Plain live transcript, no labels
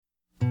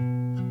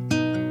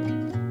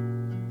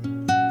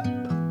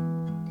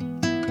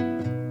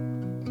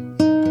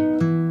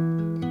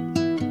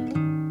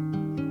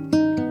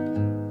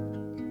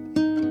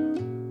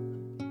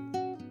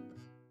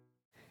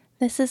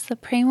This is the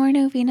Pray More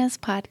Novenas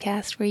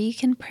podcast where you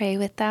can pray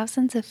with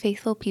thousands of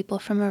faithful people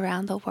from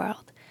around the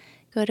world.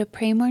 Go to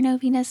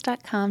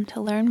praymorenovenas.com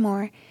to learn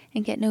more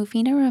and get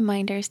novena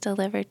reminders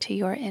delivered to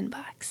your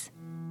inbox.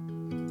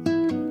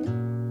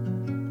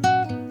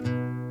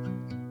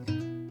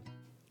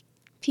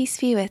 Peace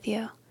be with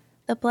you.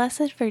 The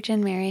Blessed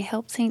Virgin Mary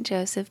helped St.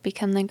 Joseph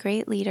become the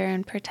great leader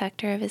and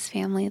protector of his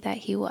family that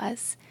he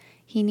was.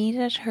 He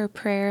needed her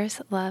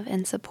prayers, love,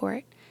 and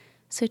support.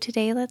 So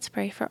today let's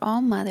pray for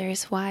all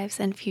mothers, wives,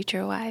 and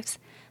future wives,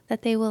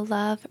 that they will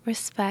love,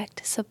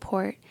 respect,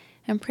 support,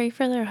 and pray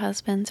for their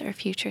husbands or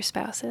future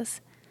spouses.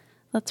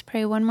 Let's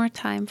pray one more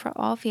time for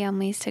all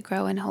families to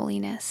grow in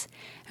holiness,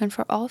 and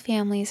for all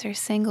families or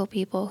single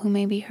people who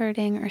may be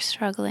hurting or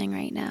struggling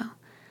right now.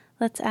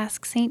 Let's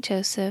ask St.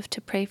 Joseph to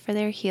pray for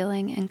their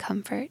healing and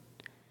comfort.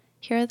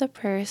 Here are the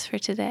prayers for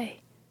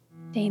today,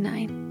 Day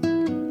 9.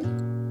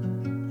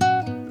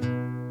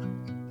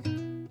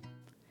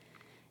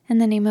 In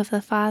the name of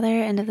the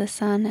Father, and of the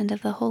Son, and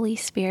of the Holy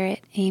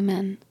Spirit.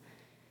 Amen.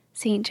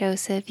 Saint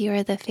Joseph, you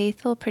are the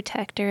faithful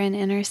protector and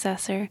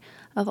intercessor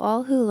of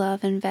all who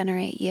love and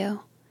venerate you.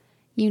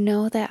 You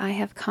know that I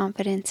have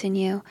confidence in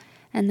you,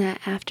 and that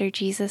after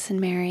Jesus and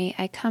Mary,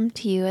 I come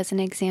to you as an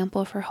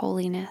example for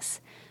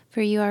holiness,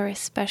 for you are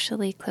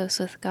especially close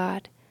with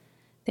God.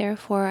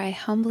 Therefore, I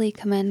humbly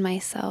commend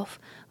myself,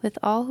 with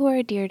all who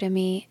are dear to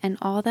me and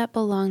all that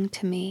belong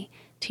to me,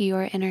 to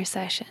your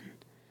intercession.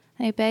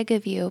 I beg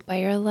of you, by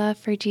your love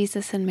for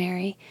Jesus and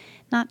Mary,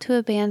 not to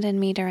abandon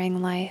me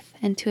during life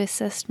and to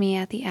assist me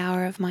at the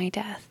hour of my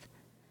death.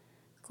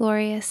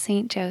 Glorious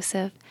Saint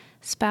Joseph,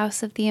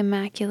 spouse of the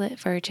Immaculate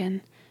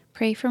Virgin,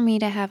 pray for me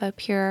to have a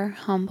pure,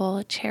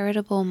 humble,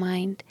 charitable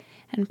mind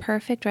and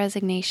perfect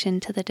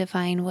resignation to the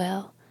divine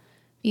will.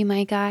 Be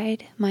my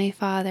guide, my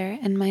father,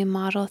 and my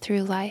model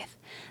through life,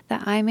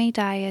 that I may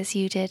die as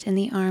you did in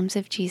the arms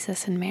of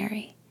Jesus and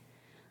Mary.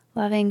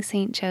 Loving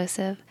Saint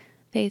Joseph,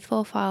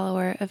 faithful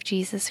follower of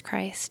Jesus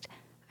Christ,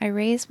 I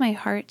raise my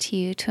heart to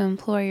you to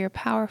implore your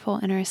powerful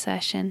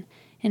intercession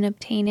in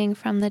obtaining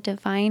from the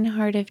divine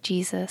heart of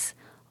Jesus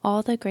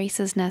all the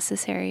graces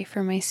necessary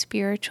for my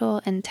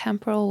spiritual and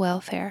temporal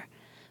welfare,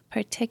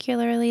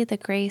 particularly the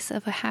grace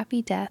of a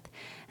happy death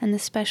and the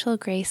special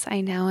grace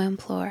I now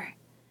implore.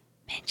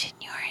 Mention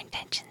your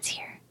intentions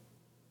here.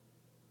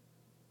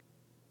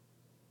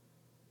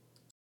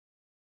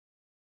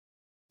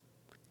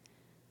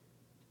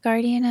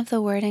 Guardian of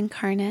the Word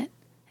incarnate,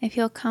 I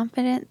feel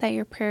confident that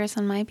your prayers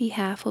on my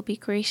behalf will be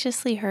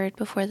graciously heard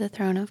before the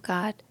throne of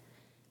God.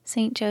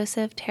 Saint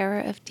Joseph,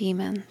 terror of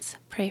demons,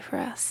 pray for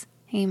us.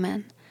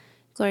 Amen.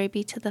 Glory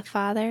be to the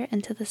Father,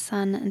 and to the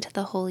Son, and to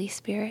the Holy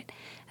Spirit,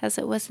 as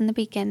it was in the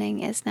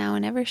beginning, is now,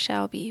 and ever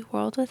shall be,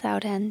 world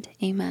without end.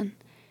 Amen.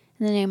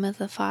 In the name of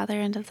the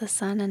Father, and of the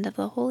Son, and of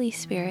the Holy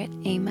Spirit.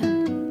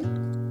 Amen.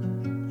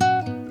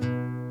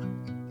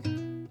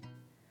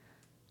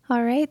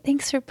 All right,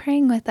 thanks for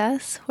praying with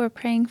us. We're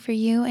praying for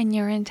you and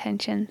your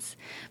intentions.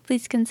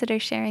 Please consider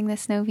sharing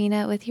this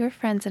novena with your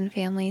friends and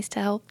families to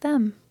help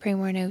them pray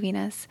more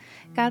novenas.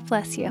 God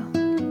bless you.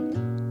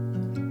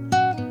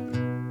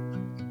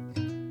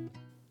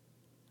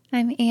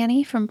 I'm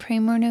Annie from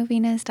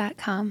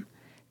praymorenovenas.com.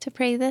 To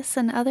pray this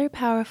and other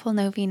powerful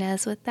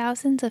novenas with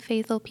thousands of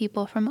faithful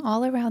people from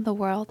all around the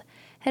world,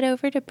 head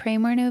over to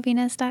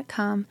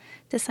praymorenovenas.com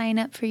to sign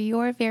up for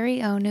your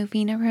very own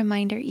novena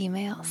reminder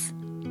emails.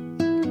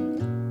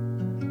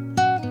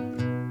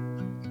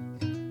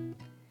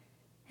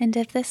 And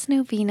if this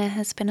novena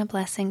has been a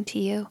blessing to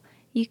you,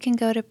 you can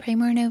go to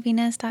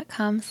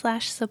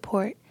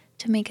praymorenovenas.com/support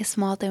to make a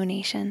small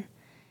donation.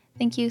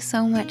 Thank you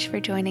so much for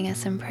joining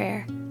us in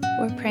prayer.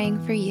 We're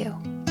praying for you.